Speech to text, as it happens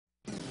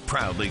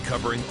proudly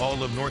covering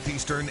all of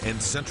northeastern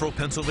and central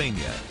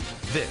Pennsylvania.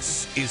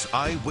 This is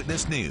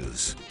Eyewitness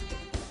News.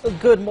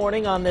 Good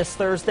morning on this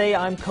Thursday.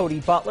 I'm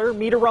Cody Butler.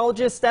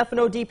 Meteorologist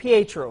Stefano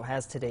DiPietro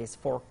has today's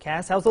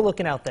forecast. How's it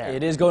looking out there?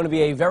 It is going to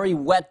be a very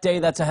wet day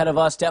that's ahead of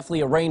us.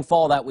 Definitely a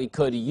rainfall that we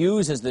could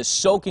use as this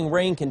soaking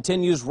rain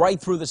continues right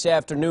through this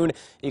afternoon.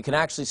 You can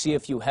actually see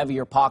a few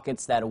heavier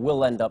pockets that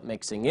will end up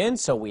mixing in,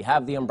 so we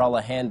have the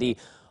umbrella handy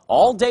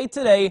all day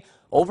today.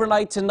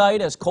 Overnight tonight,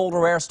 as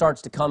colder air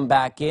starts to come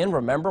back in,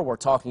 remember, we're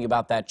talking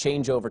about that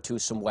changeover to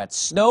some wet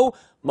snow,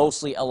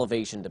 mostly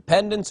elevation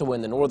dependent. So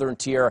in the northern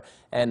tier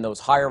and those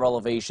higher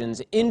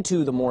elevations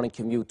into the morning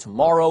commute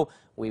tomorrow,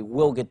 we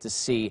will get to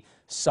see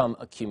some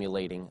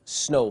accumulating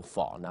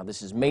snowfall. Now,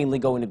 this is mainly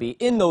going to be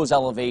in those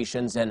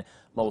elevations and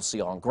mostly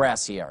on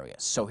grassy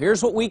areas. So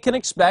here's what we can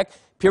expect.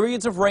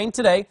 Periods of rain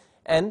today,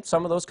 and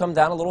some of those come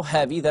down a little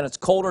heavy. Then it's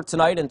colder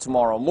tonight and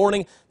tomorrow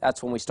morning.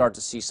 That's when we start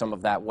to see some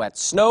of that wet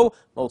snow,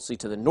 mostly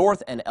to the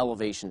north and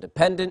elevation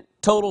dependent.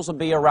 Totals will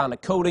be around a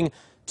coating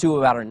to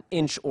about an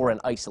inch or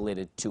an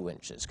isolated 2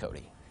 inches,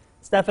 Cody.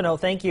 Stefano,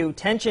 thank you.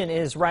 Tension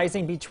is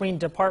rising between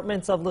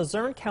departments of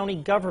Luzerne County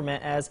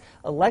government as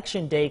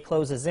Election Day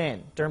closes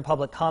in. During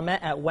public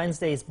comment at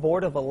Wednesday's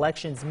Board of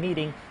Elections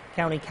meeting,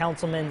 County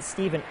Councilman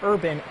Stephen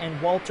Urban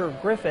and Walter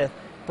Griffith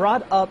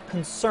brought up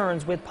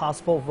concerns with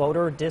possible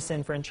voter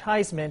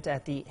disenfranchisement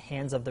at the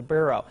hands of the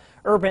Bureau.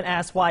 Urban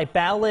asked why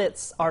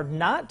ballots are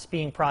not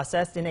being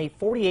processed in a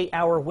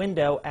 48-hour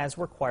window as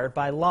required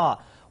by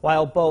law.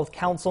 While both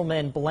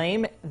councilmen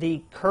blame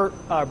the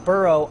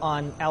Bureau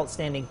on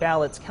outstanding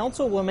ballots,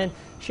 Councilwoman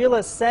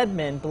Sheila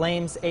Sedman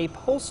blames a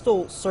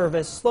postal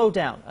service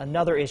slowdown.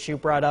 Another issue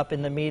brought up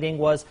in the meeting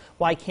was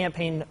why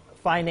campaign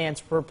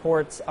finance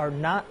reports are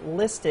not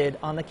listed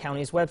on the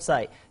county's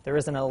website. There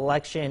is an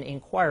election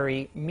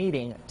inquiry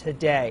meeting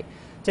today.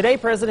 Today,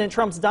 President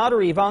Trump's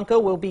daughter Ivanka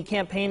will be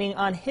campaigning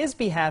on his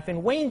behalf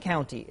in Wayne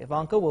County.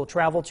 Ivanka will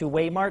travel to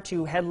Waymart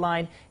to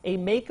headline a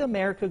Make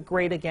America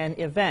Great Again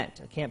event.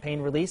 A campaign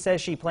release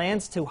says she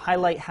plans to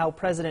highlight how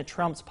President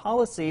Trump's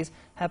policies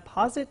have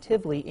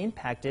positively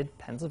impacted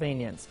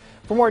Pennsylvanians.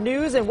 For more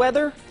news and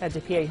weather, head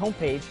to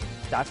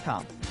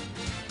PAHomepage.com.